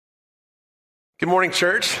Good morning,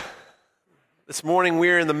 church. This morning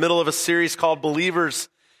we're in the middle of a series called Believers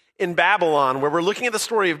in Babylon, where we're looking at the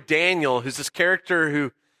story of Daniel, who's this character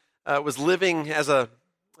who was living as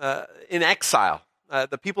in exile.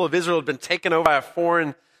 The people of Israel had been taken over by a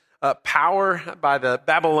foreign power, by the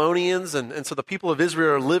Babylonians, and so the people of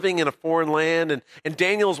Israel are living in a foreign land, and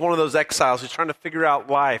Daniel is one of those exiles who's trying to figure out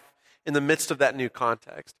life in the midst of that new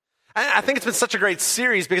context. I think it's been such a great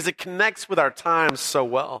series because it connects with our times so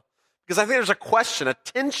well. Because I think there's a question, a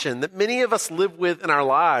tension that many of us live with in our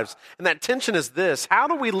lives. And that tension is this: how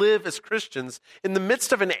do we live as Christians in the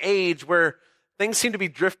midst of an age where things seem to be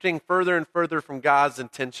drifting further and further from God's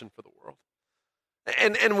intention for the world?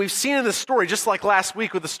 And we've seen in this story, just like last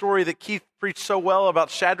week with the story that Keith preached so well about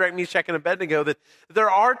Shadrach, Meshach, and Abednego, that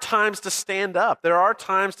there are times to stand up. There are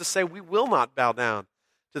times to say, we will not bow down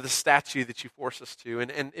to the statue that you force us to.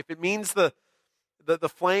 And if it means the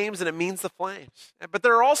flames, and it means the flames. But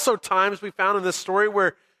there are also times we found in this story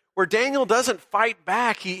where Daniel doesn't fight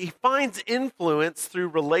back. He finds influence through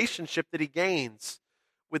relationship that he gains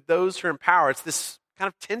with those who are in power. It's this kind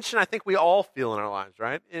of tension I think we all feel in our lives,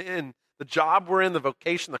 right? In the job we're in, the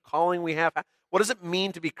vocation, the calling we have. What does it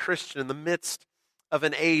mean to be Christian in the midst of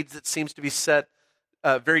an age that seems to be set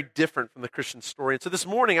very different from the Christian story? And so this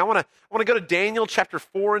morning I want to go to Daniel chapter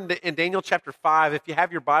 4 and Daniel chapter 5. If you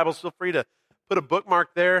have your Bibles, feel free to put a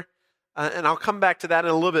bookmark there, and I'll come back to that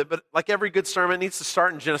in a little bit. But like every good sermon, it needs to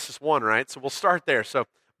start in Genesis 1, right? So we'll start there. So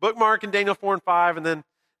bookmark in Daniel 4 and 5, and then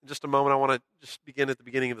in just a moment, I want to just begin at the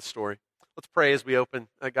beginning of the story. Let's pray as we open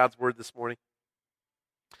God's Word this morning.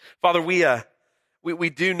 Father, we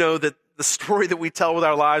do know that the story that we tell with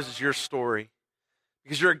our lives is your story,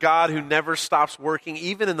 because you're a God who never stops working,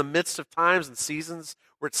 even in the midst of times and seasons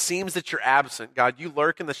where it seems that you're absent. God, you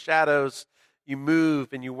lurk in the shadows. You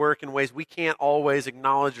move and you work in ways we can't always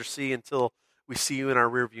acknowledge or see until we see you in our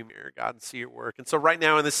rearview mirror, God, and see your work. And so right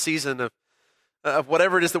now in this season of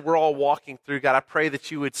whatever it is that we're all walking through, God, I pray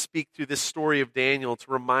that you would speak through this story of Daniel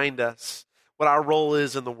to remind us what our role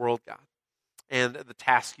is in the world, God, and the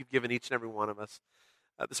task you've given each and every one of us.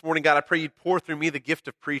 This morning, God, I pray you'd pour through me the gift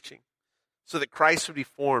of preaching so that Christ would be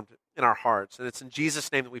formed in our hearts. And it's in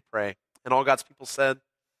Jesus' name that we pray. And all God's people said,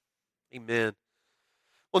 amen.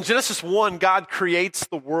 Well, in Genesis 1, God creates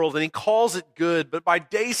the world, and he calls it good. But by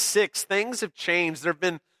day 6, things have changed. There have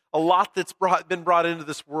been a lot that's been brought into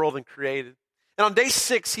this world and created. And on day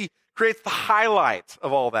 6, he creates the highlight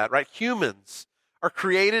of all that, right? Humans are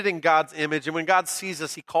created in God's image, and when God sees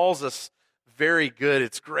us, he calls us very good.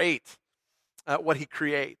 It's great what he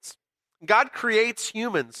creates. God creates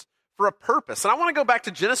humans for a purpose. And I want to go back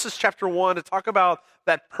to Genesis chapter 1 to talk about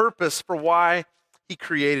that purpose for why he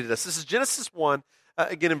created us. This is Genesis 1.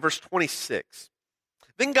 Again in verse 26.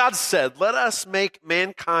 Then God said, let us make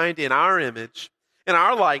mankind in our image, in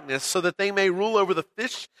our likeness, so that they may rule over the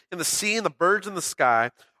fish in the sea and the birds in the sky,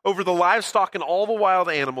 over the livestock and all the wild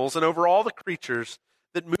animals, and over all the creatures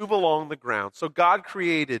that move along the ground. So God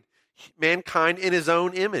created mankind in his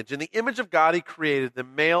own image. In the image of God he created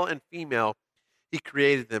them, male and female he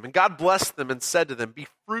created them. And God blessed them and said to them, be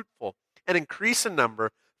fruitful and increase in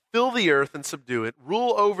number, fill the earth and subdue it,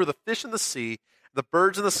 rule over the fish in the sea, the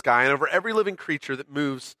birds in the sky, and over every living creature that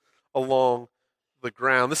moves along the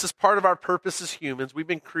ground. This is part of our purpose as humans. We've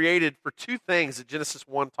been created for two things that Genesis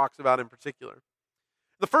 1 talks about in particular.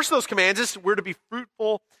 The first of those commands is we're to be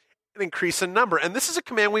fruitful and increase in number. And this is a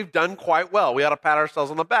command we've done quite well. We ought to pat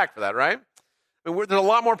ourselves on the back for that, right? I mean, there's a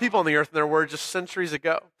lot more people on the earth than there were just centuries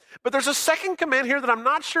ago. But there's a second command here that I'm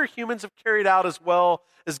not sure humans have carried out as well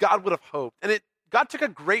as God would have hoped. And God took a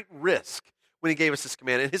great risk when he gave us this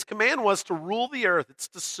command. And his command was to rule the earth. It's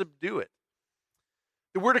to subdue it.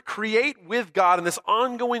 That we're to create with God in this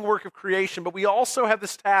ongoing work of creation, but we also have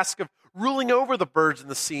this task of ruling over the birds in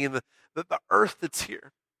the sea and the earth that's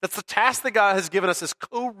here. That's the task that God has given us as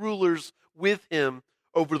co-rulers with him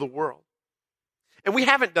over the world. And we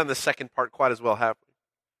haven't done the second part quite as well, have we?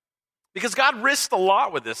 Because God risked a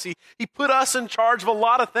lot with this. He put us in charge of a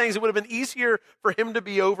lot of things. It would have been easier for him to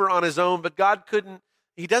be over on his own, but God couldn't.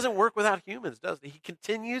 He doesn't work without humans, does he? He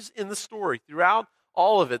continues in the story, throughout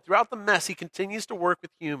all of it, throughout the mess, he continues to work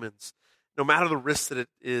with humans, no matter the risk that it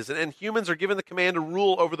is. And humans are given the command to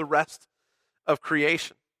rule over the rest of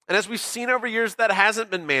creation. And as we've seen over years, that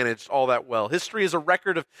hasn't been managed all that well. History is a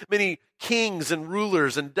record of many kings and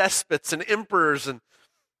rulers and despots and emperors and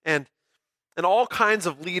all kinds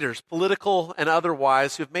of leaders, political and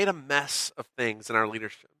otherwise, who have made a mess of things in our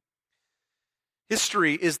leadership.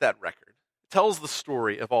 History is that record. Tells the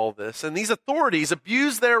story of all this. And these authorities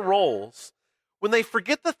abuse their roles when they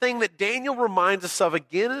forget the thing that Daniel reminds us of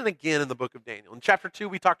again and again in the book of Daniel. In chapter 2,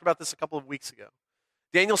 we talked about this a couple of weeks ago.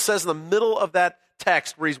 Daniel says in the middle of that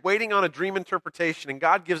text where he's waiting on a dream interpretation and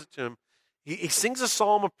God gives it to him, he sings a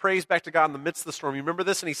psalm of praise back to God in the midst of the storm. You remember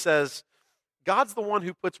this? And he says, God's the one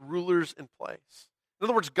who puts rulers in place. In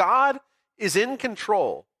other words, God is in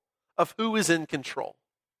control of who is in control.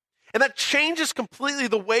 And that changes completely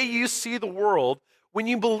the way you see the world when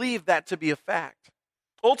you believe that to be a fact.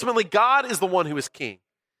 Ultimately, God is the one who is king.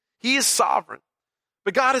 He is sovereign.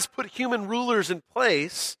 But God has put human rulers in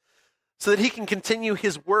place so that he can continue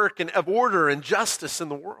his work of order and justice in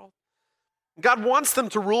the world. God wants them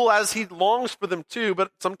to rule as he longs for them to,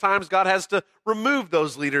 but sometimes God has to remove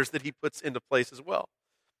those leaders that he puts into place as well.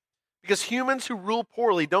 Because humans who rule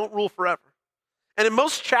poorly don't rule forever. And in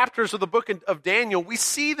most chapters of the book of Daniel, we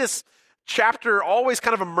see this chapter always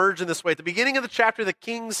kind of emerge in this way. At the beginning of the chapter, the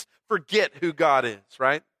kings forget who God is,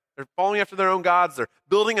 right? They're following after their own gods. They're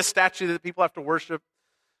building a statue that people have to worship.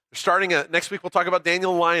 They're starting next week we'll talk about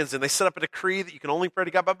Daniel and lions, and they set up a decree that you can only pray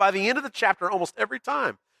to God. But by the end of the chapter, almost every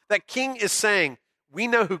time, that king is saying, we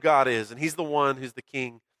know who God is, and he's the one who's the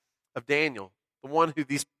king of Daniel, the one who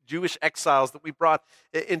these Jewish exiles that we brought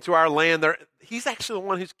into our land, he's actually the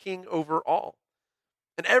one who's king over all.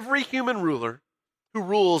 And every human ruler who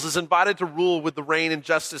rules is invited to rule with the reign and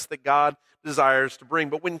justice that God desires to bring.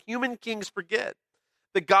 But when human kings forget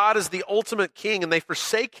that God is the ultimate king and they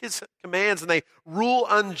forsake his commands and they rule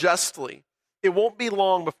unjustly, it won't be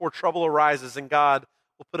long before trouble arises and God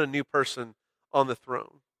will put a new person on the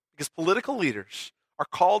throne. Because political leaders are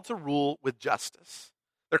called to rule with justice.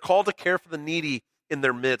 They're called to care for the needy in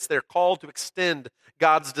their midst. They're called to extend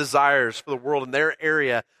God's desires for the world in their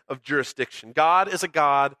area of jurisdiction. God is a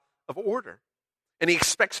God of order. And he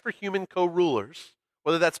expects for human co-rulers,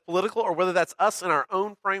 whether that's political or whether that's us in our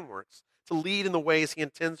own frameworks, to lead in the ways he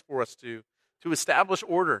intends for us to establish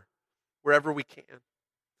order wherever we can.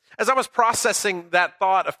 As I was processing that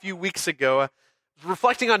thought a few weeks ago, I was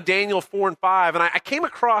reflecting on Daniel 4 and 5, and I came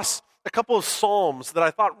across a couple of psalms that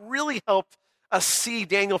I thought really helped us see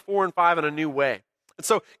Daniel 4 and 5 in a new way. And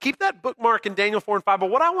so keep that bookmark in Daniel 4 and 5, but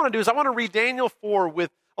what I want to do is I want to read Daniel 4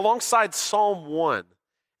 alongside Psalm 1. And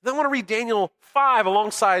then I want to read Daniel 5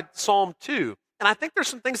 alongside Psalm 2. And I think there's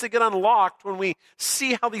some things that get unlocked when we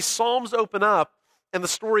see how these psalms open up and the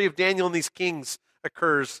story of Daniel and these kings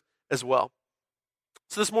occurs as well.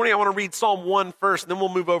 So this morning I want to read Psalm 1 first, and then we'll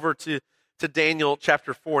move over to Daniel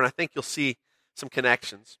chapter 4, and I think you'll see some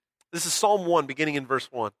connections. This is Psalm 1, beginning in verse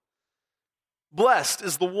 1. Blessed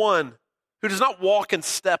is the one who does not walk in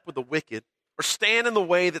step with the wicked, or stand in the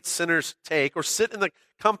way that sinners take, or sit in the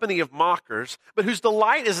company of mockers, but whose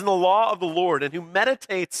delight is in the law of the Lord, and who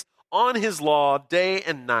meditates on his law day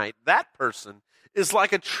and night. That person is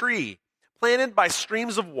like a tree planted by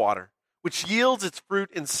streams of water, which yields its fruit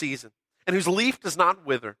in season, and whose leaf does not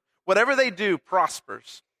wither. Whatever they do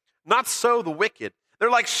prospers. Not so the wicked.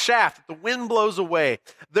 They're like chaff that the wind blows away.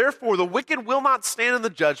 Therefore, the wicked will not stand in the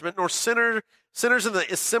judgment, nor sinners in the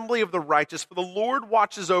assembly of the righteous. For the Lord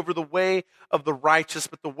watches over the way of the righteous,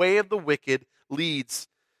 but the way of the wicked leads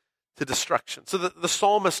to destruction. So the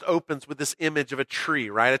psalmist opens with this image of a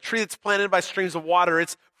tree, right? A tree that's planted by streams of water.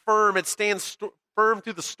 It's firm. It stands firm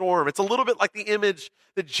through the storm. It's a little bit like the image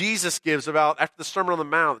that Jesus gives about after the Sermon on the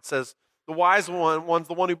Mount. It says, the wise one's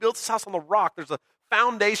the one who builds his house on the rock. There's a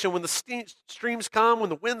foundation. When the streams come, when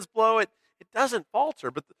the winds blow, it doesn't falter.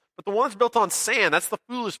 But the one that's built on sand, that's the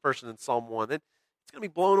foolish person in Psalm 1. It's going to be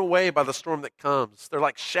blown away by the storm that comes. They're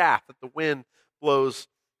like chaff that the wind blows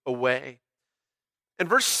away. And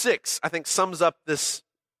verse 6, I think, sums up this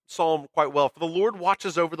psalm quite well. For the Lord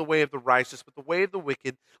watches over the way of the righteous, but the way of the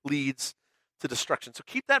wicked leads to destruction. So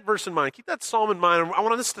keep that verse in mind. Keep that psalm in mind. I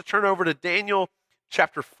want us to turn over to Daniel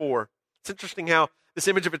chapter 4. It's interesting how this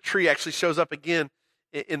image of a tree actually shows up again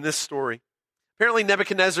in this story. Apparently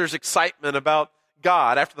Nebuchadnezzar's excitement about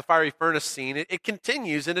God after the fiery furnace scene, it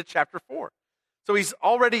continues into chapter 4. So he's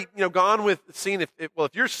already gone with the scene, if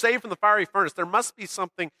you're saved from the fiery furnace, there must be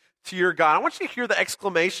something to your God. I want you to hear the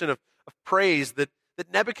exclamation of praise that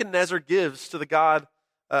Nebuchadnezzar gives to the God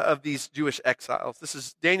of these Jewish exiles. This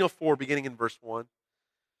is Daniel 4, beginning in verse 1.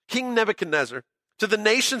 King Nebuchadnezzar, to the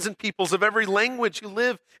nations and peoples of every language who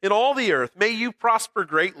live in all the earth, may you prosper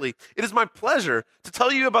greatly. It is my pleasure to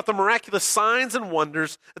tell you about the miraculous signs and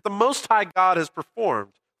wonders that the Most High God has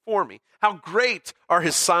performed for me. How great are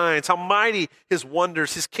his signs, how mighty his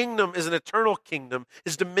wonders. His kingdom is an eternal kingdom.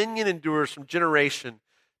 His dominion endures from generation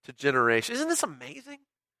to generation. Isn't this amazing?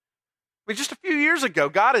 I mean, just a few years ago,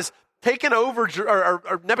 God is taken over,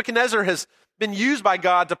 or Nebuchadnezzar has been used by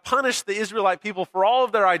God to punish the Israelite people for all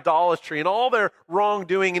of their idolatry and all their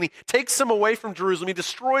wrongdoing, and he takes them away from Jerusalem. He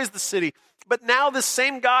destroys the city. But now this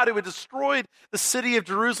same God who had destroyed the city of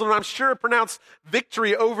Jerusalem, and I'm sure pronounced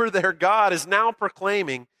victory over their God, is now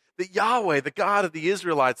proclaiming that Yahweh, the God of the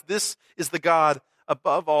Israelites, this is the God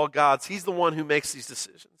above all gods. He's the one who makes these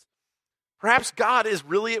decisions. Perhaps God is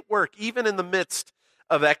really at work, even in the midst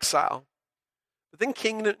of exile. But then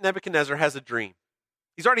King Nebuchadnezzar has a dream.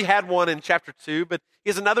 He's already had one in chapter 2, but he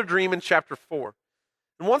has another dream in chapter 4.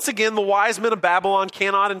 And once again, the wise men of Babylon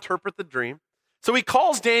cannot interpret the dream. So he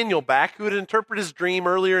calls Daniel back, who had interpreted his dream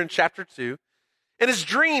earlier in chapter 2. And his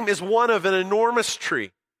dream is one of an enormous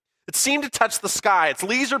tree. It seemed to touch the sky. Its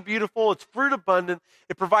leaves are beautiful. Its fruit abundant.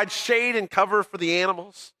 It provides shade and cover for the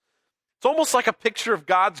animals. It's almost like a picture of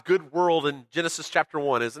God's good world in Genesis chapter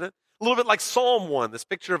 1, isn't it? A little bit like Psalm 1, this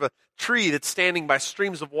picture of a tree that's standing by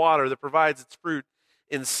streams of water that provides its fruit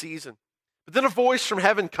in season. But then a voice from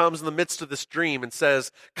heaven comes in the midst of this dream and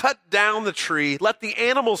says, "Cut down the tree, let the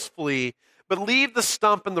animals flee, but leave the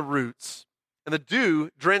stump and the roots." And the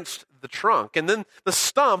dew drenched the trunk. And then the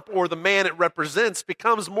stump, or the man it represents,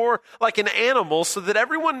 becomes more like an animal, so that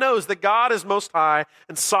everyone knows that God is most high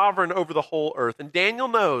and sovereign over the whole earth. And Daniel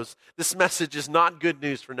knows this message is not good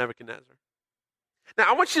news for Nebuchadnezzar. Now,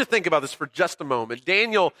 I want you to think about this for just a moment.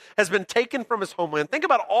 Daniel has been taken from his homeland. Think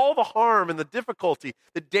about all the harm and the difficulty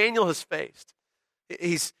that Daniel has faced.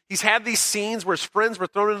 He's had these scenes where his friends were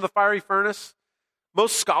thrown into the fiery furnace.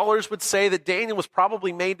 Most scholars would say that Daniel was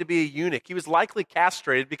probably made to be a eunuch. He was likely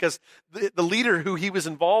castrated because the leader who he was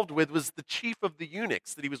involved with was the chief of the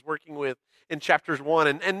eunuchs that he was working with in chapters 1.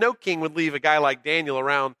 And no king would leave a guy like Daniel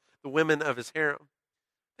around the women of his harem.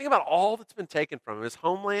 Think about all that's been taken from him: his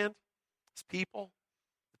homeland, his people,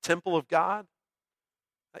 the temple of God,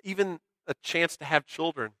 even a chance to have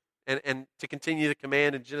children and to continue the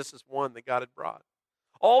command in Genesis 1 that God had brought.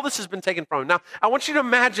 All this has been taken from him. Now, I want you to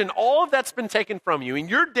imagine all of that's been taken from you, and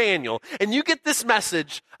you're Daniel, and you get this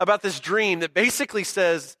message about this dream that basically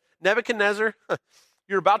says, Nebuchadnezzar,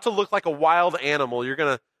 you're about to look like a wild animal. You're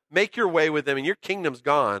going to make your way with them, and your kingdom's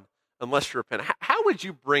gone unless you repent. How would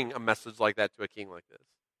you bring a message like that to a king like this?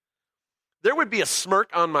 There would be a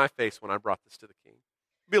smirk on my face when I brought this to the king.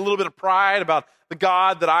 There'd be a little bit of pride about the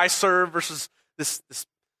God that I serve versus this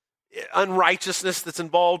unrighteousness that's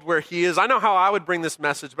involved where he is. I know how I would bring this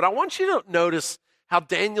message, but I want you to notice how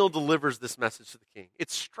Daniel delivers this message to the king.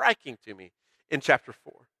 It's striking to me in chapter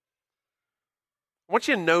 4. I want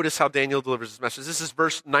you to notice how Daniel delivers this message. This is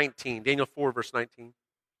verse 19, Daniel 4, verse 19.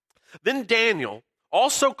 Then Daniel,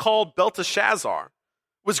 also called Belteshazzar,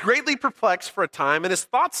 was greatly perplexed for a time, and his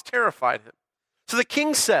thoughts terrified him. So the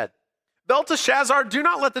king said, "Belteshazzar, do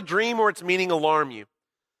not let the dream or its meaning alarm you."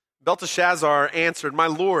 Belteshazzar answered, "My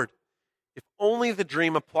lord, if only the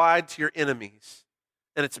dream applied to your enemies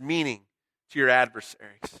and its meaning to your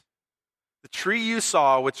adversaries. The tree you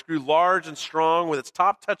saw, which grew large and strong, with its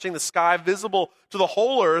top touching the sky, visible to the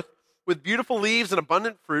whole earth, with beautiful leaves and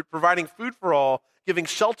abundant fruit, providing food for all, giving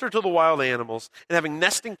shelter to the wild animals, and having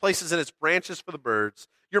nesting places in its branches for the birds.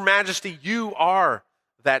 Your majesty, you are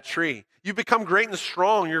that tree. You've become great and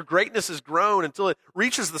strong. Your greatness has grown until it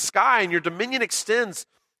reaches the sky, and your dominion extends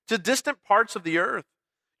to distant parts of the earth.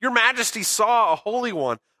 Your majesty saw a holy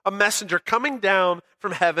one, a messenger coming down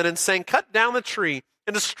from heaven and saying, 'Cut down the tree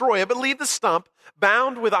and destroy it, but leave the stump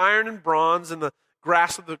bound with iron and bronze in the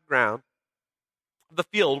grass of the ground, the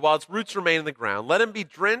field, while its roots remain in the ground. Let him be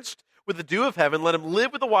drenched with the dew of heaven. Let him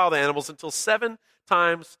live with the wild animals until 7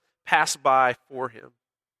 times pass by for him.'"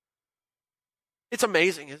 It's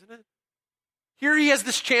amazing, isn't it? Here he has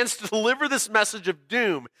this chance to deliver this message of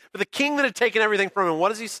doom for the king that had taken everything from him. What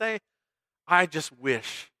does he say? "I just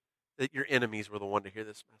wish that your enemies were the one to hear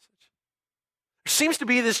this message." There seems to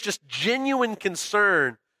be this just genuine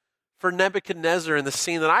concern for Nebuchadnezzar in the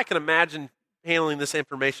scene that I can imagine handling this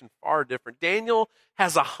information far different. Daniel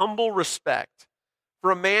has a humble respect for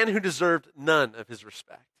a man who deserved none of his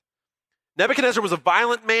respect. Nebuchadnezzar was a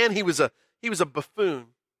violent man. He was a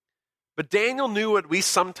buffoon. But Daniel knew what we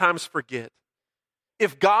sometimes forget.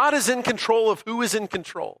 If God is in control of who is in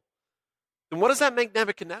control, then what does that make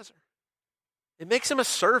Nebuchadnezzar? It makes him a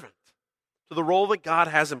servant to the role that God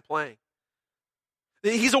has him playing.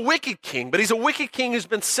 He's a wicked king, but he's a wicked king who's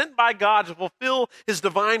been sent by God to fulfill his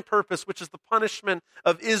divine purpose, which is the punishment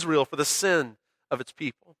of Israel for the sin of its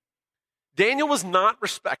people. Daniel was not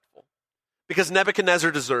respectful because Nebuchadnezzar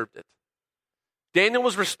deserved it. Daniel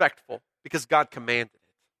was respectful because God commanded it.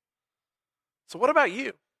 So what about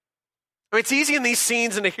you? I mean, it's easy in these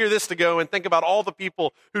scenes and to hear this to go and think about all the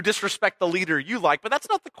people who disrespect the leader you like, but that's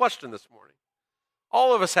not the question this morning.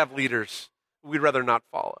 All of us have leaders we'd rather not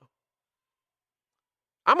follow.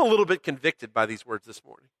 I'm a little bit convicted by these words this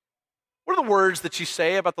morning. What are the words that you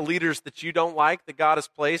say about the leaders that you don't like, that God has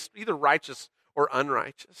placed, either righteous or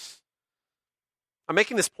unrighteous? I'm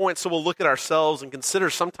making this point so we'll look at ourselves and consider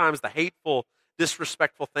sometimes the hateful,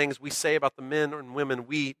 disrespectful things we say about the men and women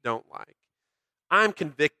we don't like. I'm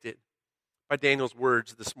convicted by Daniel's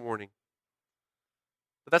words this morning.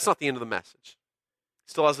 But that's not the end of the message.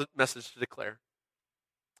 He still has a message to declare.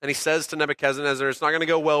 And he says to Nebuchadnezzar, it's not going to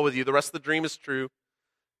go well with you. The rest of the dream is true.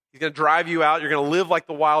 He's going to drive you out. You're going to live like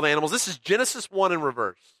the wild animals. This is Genesis 1 in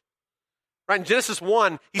reverse. Right? In Genesis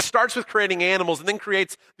 1, he starts with creating animals and then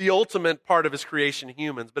creates the ultimate part of his creation,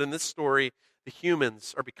 humans. But in this story, the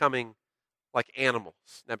humans are becoming like animals,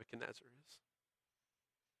 Nebuchadnezzar is.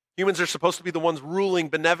 Humans are supposed to be the ones ruling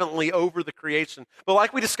benevolently over the creation. But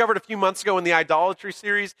like we discovered a few months ago in the idolatry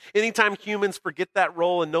series, anytime humans forget that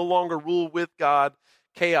role and no longer rule with God,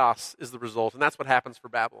 chaos is the result. And that's what happens for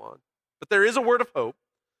Babylon. But there is a word of hope.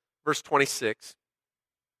 Verse 26.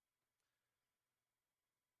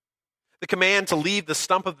 The command to leave the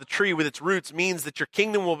stump of the tree with its roots means that your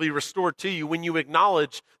kingdom will be restored to you when you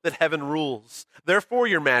acknowledge that heaven rules. Therefore,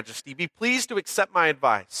 your majesty, be pleased to accept my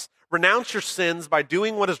advice. Renounce your sins by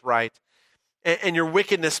doing what is right and your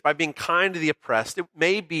wickedness by being kind to the oppressed. It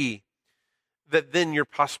may be that then your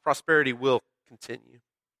prosperity will continue.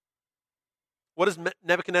 What does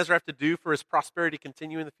Nebuchadnezzar have to do for his prosperity to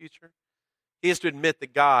continue in the future? He has to admit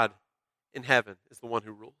that God in heaven is the one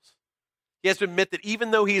who rules. He has to admit that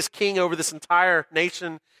even though he is king over this entire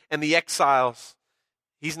nation and the exiles,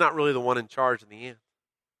 he's not really the one in charge in the end.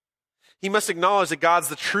 He must acknowledge that God's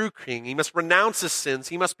the true king. He must renounce his sins.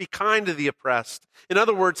 He must be kind to the oppressed. In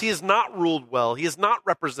other words, he has not ruled well. He has not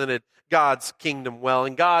represented God's kingdom well,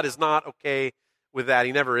 and God is not okay with that.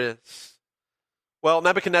 He never is. Well,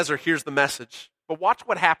 Nebuchadnezzar hears the message. But watch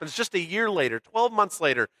what happens just a year later, 12 months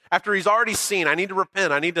later, after he's already seen, I need to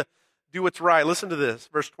repent, I need to do what's right. Listen to this,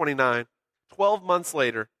 verse 29. 12 months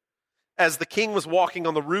later, as the king was walking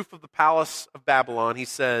on the roof of the palace of Babylon, he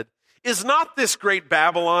said, is not this great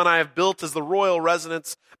Babylon I have built as the royal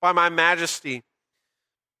residence by my majesty,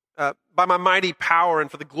 by my mighty power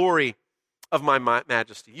and for the glory of my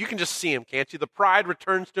majesty? You can just see him, can't you? The pride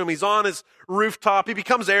returns to him. He's on his rooftop. He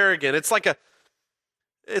becomes arrogant. It's like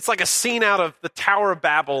a scene out of the Tower of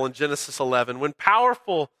Babel in Genesis 11, when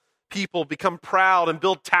powerful people become proud and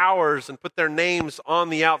build towers and put their names on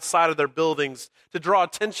the outside of their buildings to draw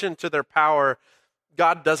attention to their power.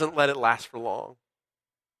 God doesn't let it last for long.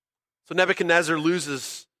 So Nebuchadnezzar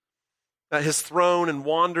loses his throne and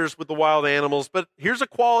wanders with the wild animals. But here's a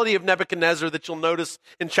quality of Nebuchadnezzar that you'll notice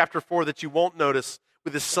in chapter 4 that you won't notice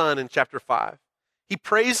with his son in chapter 5. He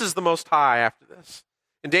praises the Most High after this.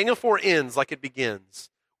 And Daniel 4 ends like it begins,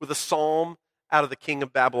 with a psalm out of the king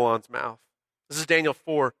of Babylon's mouth. This is Daniel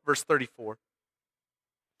 4, verse 34.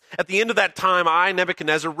 At the end of that time, I,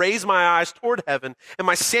 Nebuchadnezzar, raised my eyes toward heaven, and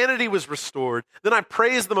my sanity was restored. Then I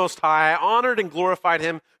praised the Most High. I honored and glorified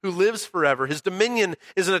him who lives forever. His dominion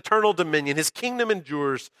is an eternal dominion. His kingdom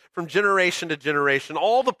endures from generation to generation.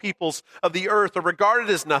 All the peoples of the earth are regarded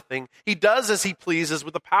as nothing. He does as he pleases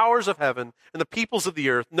with the powers of heaven and the peoples of the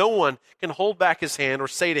earth. No one can hold back his hand or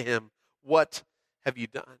say to him, what have you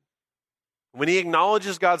done? When he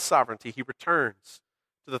acknowledges God's sovereignty, he returns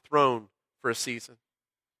to the throne for a season.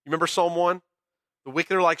 You remember Psalm 1? The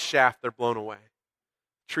wicked are like chaff, they're blown away.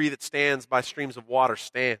 A tree that stands by streams of water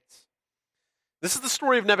stands. This is the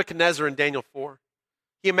story of Nebuchadnezzar in Daniel 4.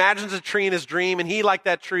 He imagines a tree in his dream, and he, like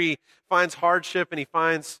that tree, finds hardship, and he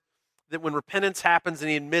finds that when repentance happens and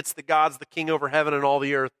he admits that God's the king over heaven and all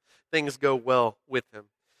the earth, things go well with him.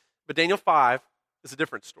 But Daniel 5 is a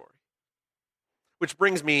different story, which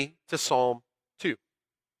brings me to Psalm 2.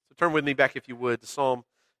 So turn with me back, if you would, to Psalm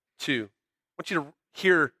 2. I want you to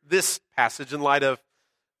hear this passage in light of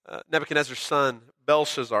Nebuchadnezzar's son,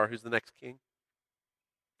 Belshazzar, who's the next king.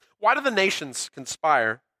 Why do the nations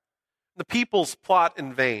conspire? The peoples plot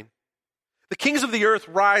in vain. The kings of the earth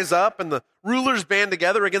rise up, and the rulers band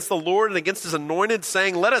together against the Lord and against his anointed,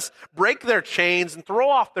 saying, let us break their chains and throw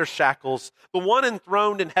off their shackles. The one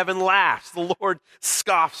enthroned in heaven laughs. The Lord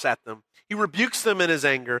scoffs at them. He rebukes them in his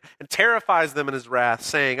anger and terrifies them in his wrath,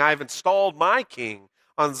 saying, I have installed my king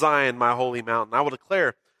on Zion, my holy mountain. I will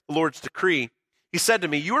declare the Lord's decree. He said to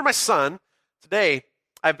me, you are my son. Today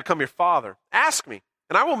I have become your father. Ask me,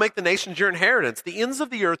 and I will make the nations your inheritance, the ends of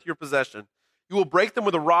the earth your possession. You will break them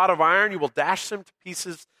with a rod of iron. You will dash them to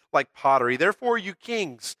pieces like pottery. Therefore, you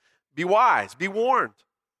kings, be wise, be warned.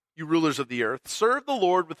 You rulers of the earth, serve the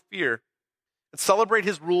Lord with fear and celebrate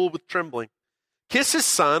his rule with trembling. Kiss his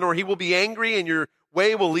son, or he will be angry, and your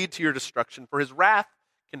way will lead to your destruction, for his wrath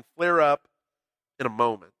can flare up in a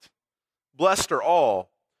moment. Blessed are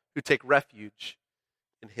all who take refuge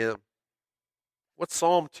in him. What's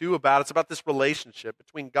Psalm 2 about? It's about this relationship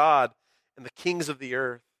between God and the kings of the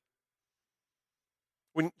earth.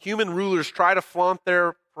 When human rulers try to flaunt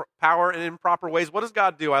their power in improper ways, what does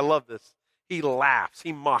God do? I love this. He laughs.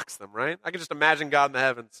 He mocks them, right? I can just imagine God in the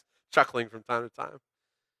heavens chuckling from time to time.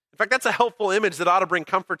 In fact, that's a helpful image that ought to bring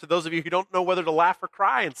comfort to those of you who don't know whether to laugh or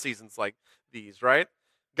cry in seasons like these, right?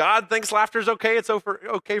 God thinks laughter is okay. It's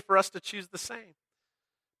okay for us to choose the same.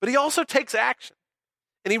 But he also takes action,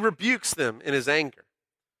 and he rebukes them in his anger.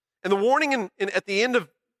 And the warning at the end of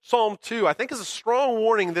Psalm 2, I think, is a strong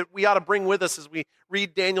warning that we ought to bring with us as we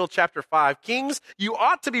read Daniel chapter 5. Kings, you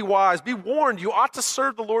ought to be wise. Be warned. You ought to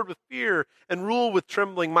serve the Lord with fear and rule with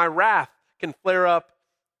trembling. My wrath can flare up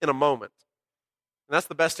in a moment. And that's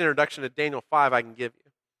the best introduction to Daniel 5 I can give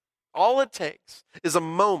you. All it takes is a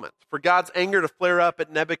moment for God's anger to flare up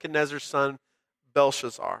at Nebuchadnezzar's son,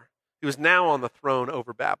 Belshazzar, who is now on the throne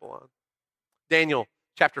over Babylon. Daniel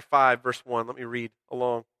chapter 5, verse 1. Let me read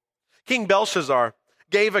along. King Belshazzar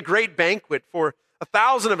gave a great banquet for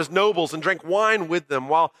 1,000 of his nobles and drank wine with them.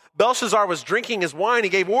 While Belshazzar was drinking his wine, he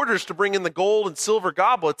gave orders to bring in the gold and silver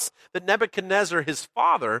goblets that Nebuchadnezzar, his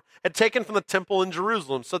father, had taken from the temple in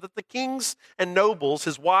Jerusalem, so that the kings and nobles,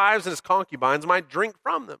 his wives and his concubines, might drink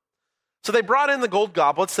from them. So they brought in the gold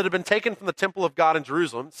goblets that had been taken from the temple of God in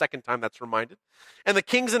Jerusalem, second time that's reminded, and the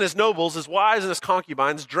kings and his nobles, his wives and his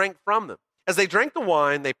concubines, drank from them. As they drank the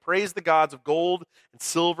wine, they praised the gods of gold and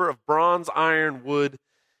silver, of bronze, iron, wood,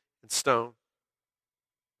 and stone.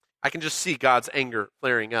 I can just see God's anger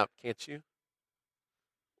flaring up, can't you?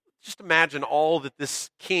 Just imagine all that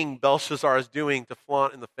this king Belshazzar is doing to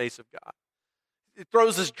flaunt in the face of God. He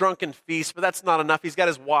throws his drunken feast, but that's not enough. He's got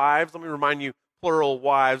his wives. Let me remind you, plural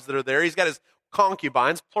wives that are there. He's got his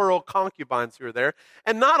concubines, plural concubines who are there.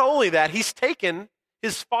 And not only that, he's taken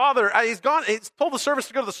his father, he's told the servants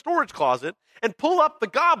to go to the storage closet and pull up the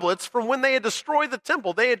goblets from when they had destroyed the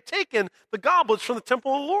temple. They had taken the goblets from the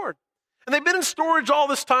temple of the Lord. And they've been in storage all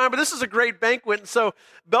this time, but this is a great banquet. And so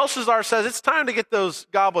Belshazzar says, it's time to get those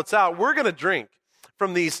goblets out. We're going to drink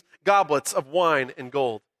from these goblets of wine and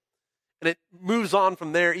gold. And it moves on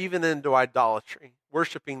from there even into idolatry,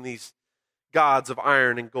 worshiping these gods of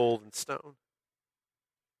iron and gold and stone.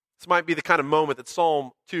 This might be the kind of moment that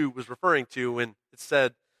Psalm 2 was referring to when it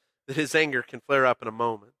said that his anger can flare up in a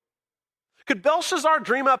moment. Could Belshazzar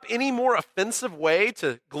dream up any more offensive way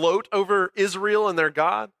to gloat over Israel and their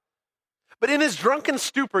God? But in his drunken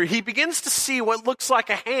stupor, he begins to see what looks like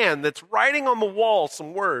a hand that's writing on the wall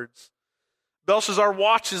some words. Belshazzar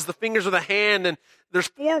watches the fingers of the hand, and there's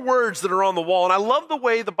 4 words that are on the wall. And I love the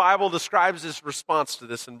way the Bible describes his response to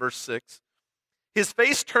this in verse 6. His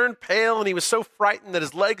face turned pale, and he was so frightened that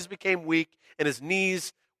his legs became weak and his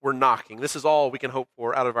knees were knocking. This is all we can hope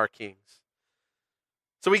for out of our kings.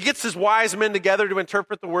 So he gets his wise men together to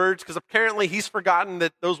interpret the words, because apparently he's forgotten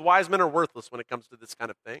that those wise men are worthless when it comes to this kind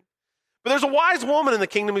of thing. But there's a wise woman in the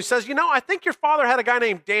kingdom who says, I think your father had a guy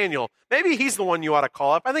named Daniel. Maybe he's the one you ought to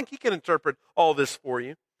call up. I think he can interpret all this for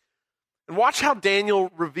you. And watch how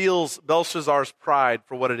Daniel reveals Belshazzar's pride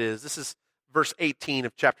for what it is. This is verse 18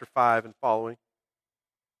 of chapter 5 and following.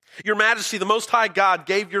 Your Majesty, the Most High God,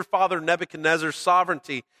 gave your father Nebuchadnezzar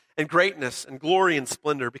sovereignty and greatness and glory and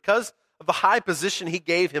splendor. Because of the high position he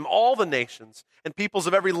gave him, all the nations and peoples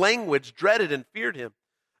of every language dreaded and feared him.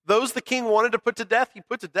 Those the king wanted to put to death, he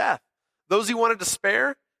put to death. Those he wanted to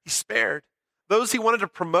spare, he spared. Those he wanted to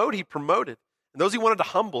promote, he promoted. And those he wanted to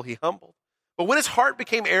humble, he humbled. But when his heart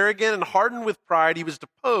became arrogant and hardened with pride, he was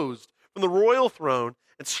deposed from the royal throne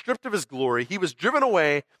and stripped of his glory. He was driven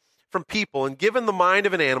away from people and given the mind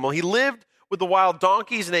of an animal. He lived with the wild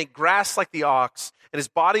donkeys and ate grass like the ox, and his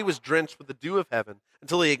body was drenched with the dew of heaven,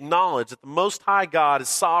 until he acknowledged that the Most High God is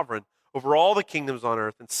sovereign over all the kingdoms on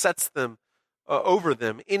earth and sets them over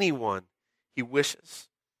them anyone he wishes.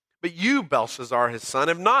 But you, Belshazzar, his son,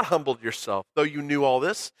 have not humbled yourself, though you knew all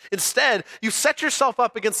this. Instead, you set yourself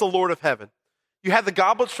up against the Lord of heaven. You had the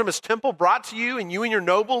goblets from his temple brought to you, and your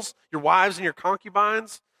nobles, your wives, and your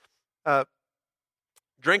concubines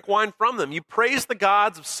drank wine from them. You praised the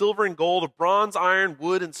gods of silver and gold, of bronze, iron,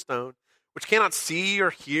 wood, and stone, which cannot see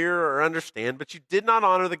or hear or understand, but you did not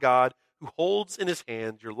honor the God who holds in his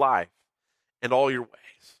hand your life and all your ways.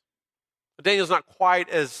 But Daniel's not quite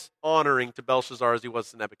as honoring to Belshazzar as he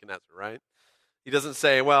was to Nebuchadnezzar, right? He doesn't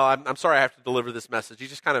say, well, I'm sorry I have to deliver this message. He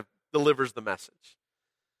just kind of delivers the message.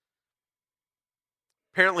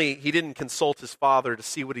 Apparently, he didn't consult his father to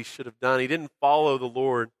see what he should have done. He didn't follow the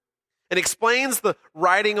Lord. and explains the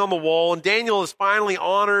writing on the wall, and Daniel is finally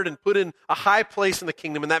honored and put in a high place in the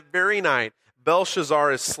kingdom. And that very night,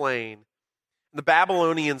 Belshazzar is slain. And the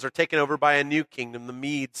Babylonians are taken over by a new kingdom, the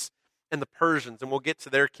Medes and the Persians, and we'll get to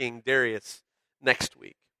their king, Darius, next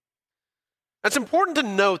week. It's important to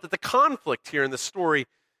note that the conflict here in this story,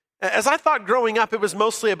 as I thought growing up, it was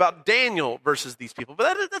mostly about Daniel versus these people.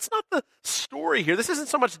 But that's not the story here. This isn't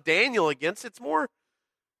so much Daniel against, it's more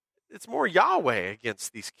Yahweh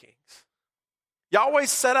against these kings. Yahweh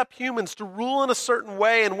set up humans to rule in a certain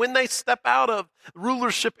way, and when they step out of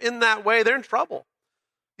rulership in that way, they're in trouble.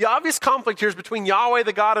 The obvious conflict here is between Yahweh,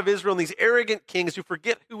 the God of Israel, and these arrogant kings who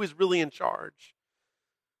forget who is really in charge.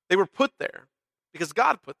 They were put there because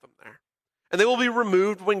God put them there, and they will be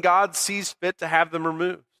removed when God sees fit to have them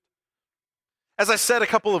removed. As I said a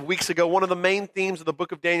couple of weeks ago, one of the main themes of the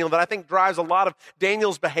book of Daniel that I think drives a lot of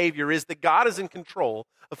Daniel's behavior is that God is in control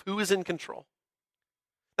of who is in control.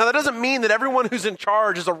 Now, that doesn't mean that everyone who's in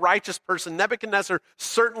charge is a righteous person. Nebuchadnezzar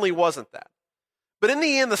certainly wasn't that. But in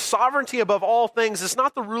the end, the sovereignty above all things is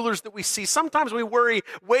not the rulers that we see. Sometimes we worry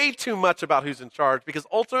way too much about who's in charge, because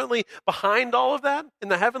ultimately, behind all of that, in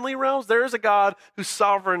the heavenly realms, there is a God who's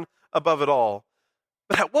sovereign above it all.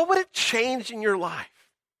 But what would it change in your life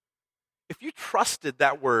if you trusted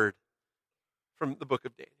that word from the book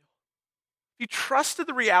of Daniel? If you trusted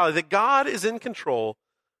the reality that God is in control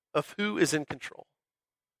of who is in control.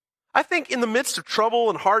 I think in the midst of trouble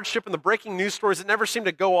and hardship and the breaking news stories that never seem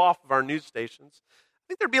to go off of our news stations, I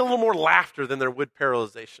think there'd be a little more laughter than there would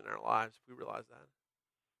paralyzation in our lives if we realize that.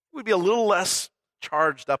 We'd be a little less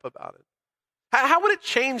charged up about it. How would it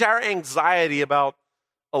change our anxiety about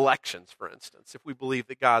elections, for instance, if we believe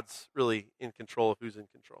that God's really in control of who's in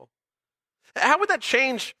control? How would that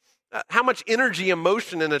change how much energy,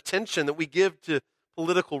 emotion, and attention that we give to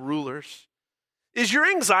political rulers? Is your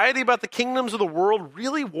anxiety about the kingdoms of the world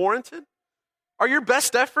really warranted? Are your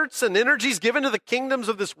best efforts and energies given to the kingdoms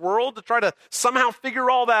of this world to try to somehow figure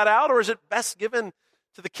all that out? Or is it best given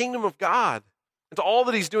to the kingdom of God and to all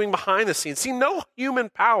that he's doing behind the scenes? See, no human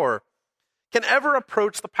power can ever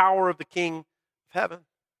approach the power of the King of heaven.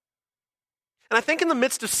 And I think in the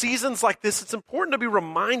midst of seasons like this, it's important to be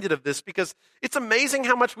reminded of this, because it's amazing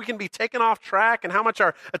how much we can be taken off track and how much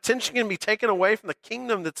our attention can be taken away from the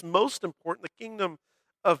kingdom that's most important, the kingdom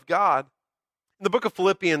of God. In the book of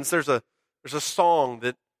Philippians, there's a song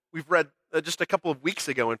that we've read just a couple of weeks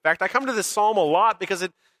ago. In fact, I come to this psalm a lot because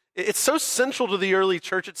it's so central to the early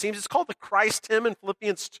church, it seems. It's called the Christ hymn in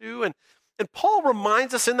Philippians 2. And Paul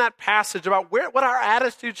reminds us in that passage about what our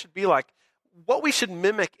attitude should be like, what we should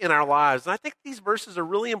mimic in our lives. And I think these verses are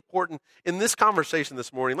really important in this conversation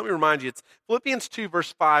this morning. Let me remind you, it's Philippians 2,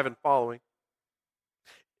 verse 5 and following.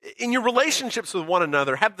 In your relationships with one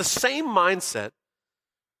another, have the same mindset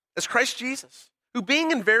as Christ Jesus, who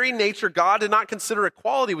being in very nature God did not consider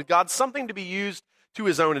equality with God something to be used to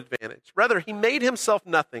his own advantage. Rather, he made himself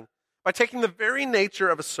nothing by taking the very nature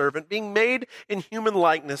of a servant, being made in human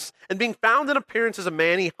likeness, and being found in appearance as a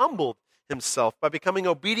man, he humbled himself by becoming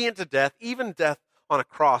obedient to death, even death on a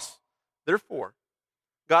cross. Therefore,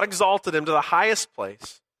 God exalted him to the highest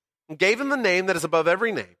place and gave him the name that is above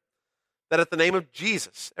every name, that at the name of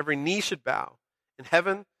Jesus every knee should bow, in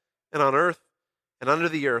heaven and on earth and under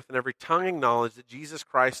the earth, and every tongue acknowledge that Jesus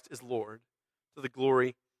Christ is Lord, to the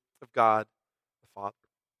glory of God the Father.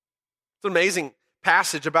 It's an amazing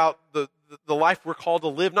passage about the life we're called to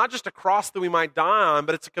live, not just a cross that we might die on,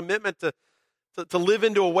 but it's a commitment to live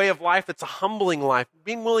into a way of life that's a humbling life,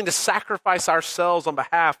 being willing to sacrifice ourselves on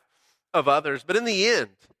behalf of others. But in the end,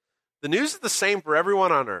 the news is the same for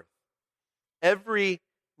everyone on earth. Every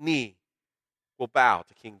knee will bow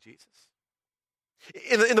to King Jesus.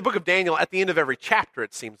 In the book of Daniel, at the end of every chapter,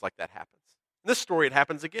 it seems like that happens. In this story, it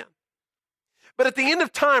happens again. But at the end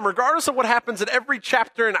of time, regardless of what happens at every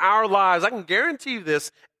chapter in our lives, I can guarantee you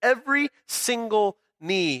this, every single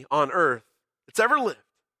knee on earth that's ever lived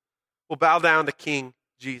will bow down to King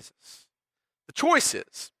Jesus. The choice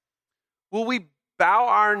is, will we bow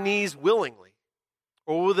our knees willingly,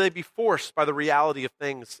 or will they be forced by the reality of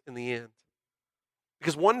things in the end?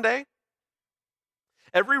 Because one day,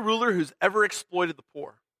 every ruler who's ever exploited the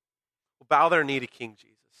poor will bow their knee to King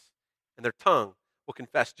Jesus, and their tongue will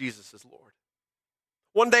confess Jesus as Lord.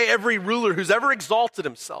 One day, every ruler who's ever exalted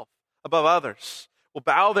himself above others will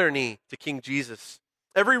bow their knee to King Jesus.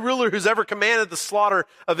 Every ruler who's ever commanded the slaughter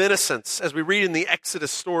of innocents, as we read in the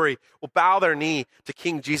Exodus story, will bow their knee to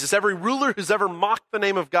King Jesus. Every ruler who's ever mocked the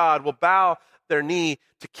name of God will bow their knee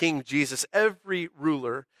to King Jesus. Every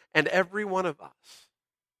ruler and every one of us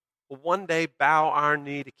will one day bow our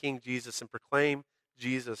knee to King Jesus and proclaim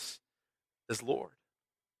Jesus as Lord.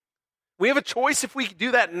 We have a choice if we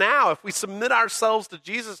do that now, if we submit ourselves to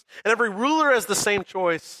Jesus, and every ruler has the same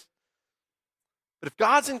choice. But if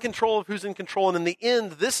God's in control of who's in control, and in the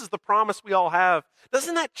end, this is the promise we all have,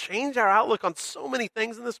 doesn't that change our outlook on so many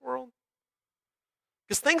things in this world?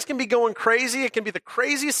 Because things can be going crazy. It can be the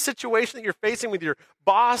craziest situation that you're facing with your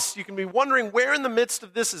boss. You can be wondering where in the midst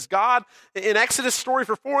of this is God. In Exodus story,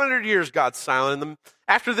 for 400 years, God's silent. And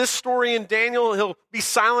after this story in Daniel, he'll be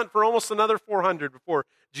silent for almost another 400 before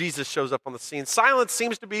Jesus shows up on the scene. Silence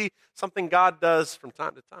seems to be something God does from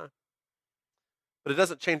time to time. But it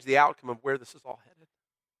doesn't change the outcome of where this is all headed.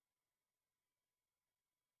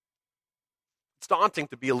 It's daunting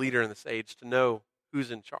to be a leader in this age, to know who's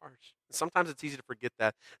in charge. And sometimes it's easy to forget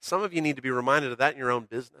that. Some of you need to be reminded of that in your own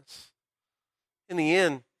business. In the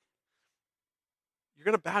end, you're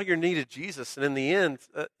going to bow your knee to Jesus, and in the end,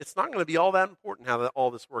 it's not going to be all that important how all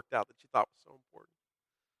this worked out that you thought was so important.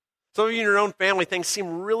 Some of you in your own family, things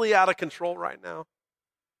seem really out of control right now.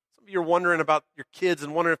 Some of you are wondering about your kids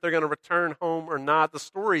and wondering if they're going to return home or not. The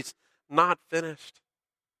story's not finished.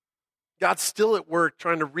 God's still at work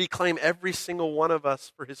trying to reclaim every single one of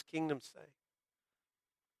us for his kingdom's sake.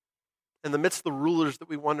 In the midst of the rulers that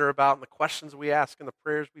we wonder about and the questions we ask and the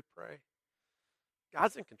prayers we pray,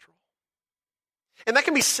 God's in control. And that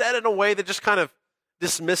can be said in a way that just kind of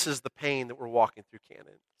dismisses the pain that we're walking through, can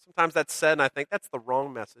it? Sometimes that's said, and I think that's the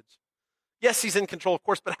wrong message. Yes, he's in control, of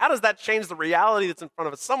course, but how does that change the reality that's in front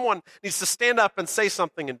of us? Someone needs to stand up and say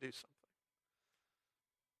something and do something.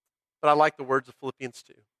 But I like the words of Philippians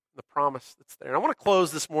 2, the promise that's there. And I want to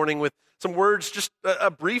close this morning with some words, just a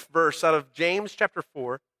brief verse out of James chapter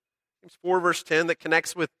 4. James 4, verse 10, that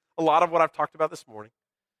connects with a lot of what I've talked about this morning.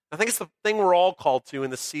 I think it's the thing we're all called to in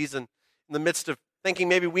this season, in the midst of thinking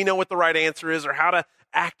maybe we know what the right answer is or how to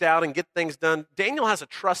act out and get things done. Daniel has a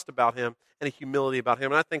trust about him and a humility about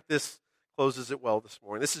him, and I think this closes it well this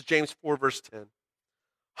morning. This is James 4, verse 10.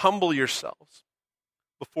 Humble yourselves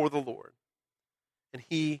before the Lord, and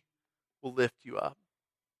he will lift you up.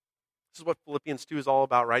 This is what Philippians 2 is all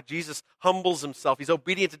about, right? Jesus humbles himself. He's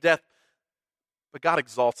obedient to death, but God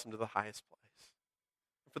exalts him to the highest place.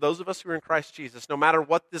 For those of us who are in Christ Jesus, no matter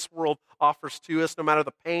what this world offers to us, no matter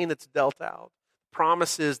the pain that's dealt out, the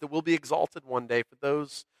promise is that we'll be exalted one day for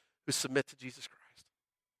those who submit to Jesus Christ.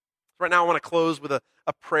 So right now I want to close with a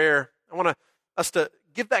prayer. I want us to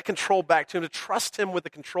give that control back to him, to trust him with the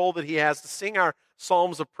control that he has, to sing our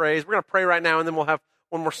psalms of praise. We're going to pray right now, and then we'll have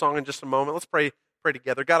one more song in just a moment. Let's pray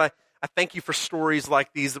together. God, I thank you for stories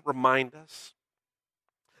like these that remind us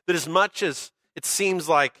that as much as it seems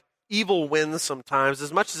like evil wins sometimes,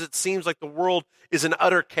 as much as it seems like the world is in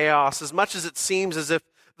utter chaos, as much as it seems as if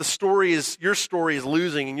your story is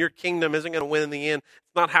losing and your kingdom isn't going to win in the end,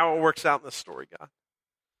 it's not how it works out in this story, God.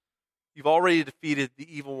 You've already defeated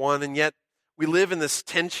the evil one, and yet we live in this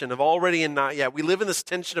tension of already and not yet. We live in this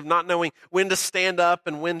tension of not knowing when to stand up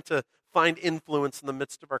and when to find influence in the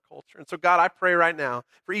midst of our culture. And so, God, I pray right now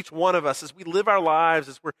for each one of us as we live our lives,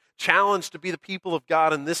 as we're challenged to be the people of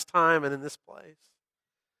God in this time and in this place,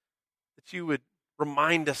 that you would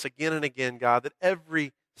remind us again and again, God, that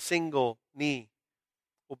every single knee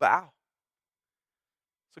will bow.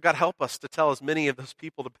 So, God, help us to tell as many of those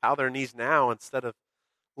people to bow their knees now instead of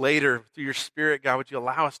later. Through your Spirit, God, would you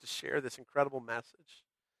allow us to share this incredible message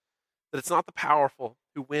that it's not the powerful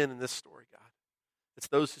who win in this story, God. It's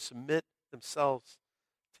those who submit themselves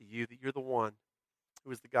to you, that you're the one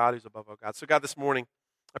who is the God who's above all God. So, God, this morning,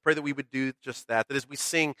 I pray that we would do just that as we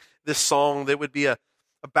sing this song, that would be a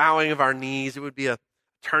bowing of our knees. It would be a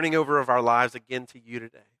turning over of our lives again to you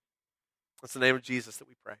today. It's the name of Jesus that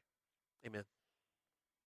we pray. Amen.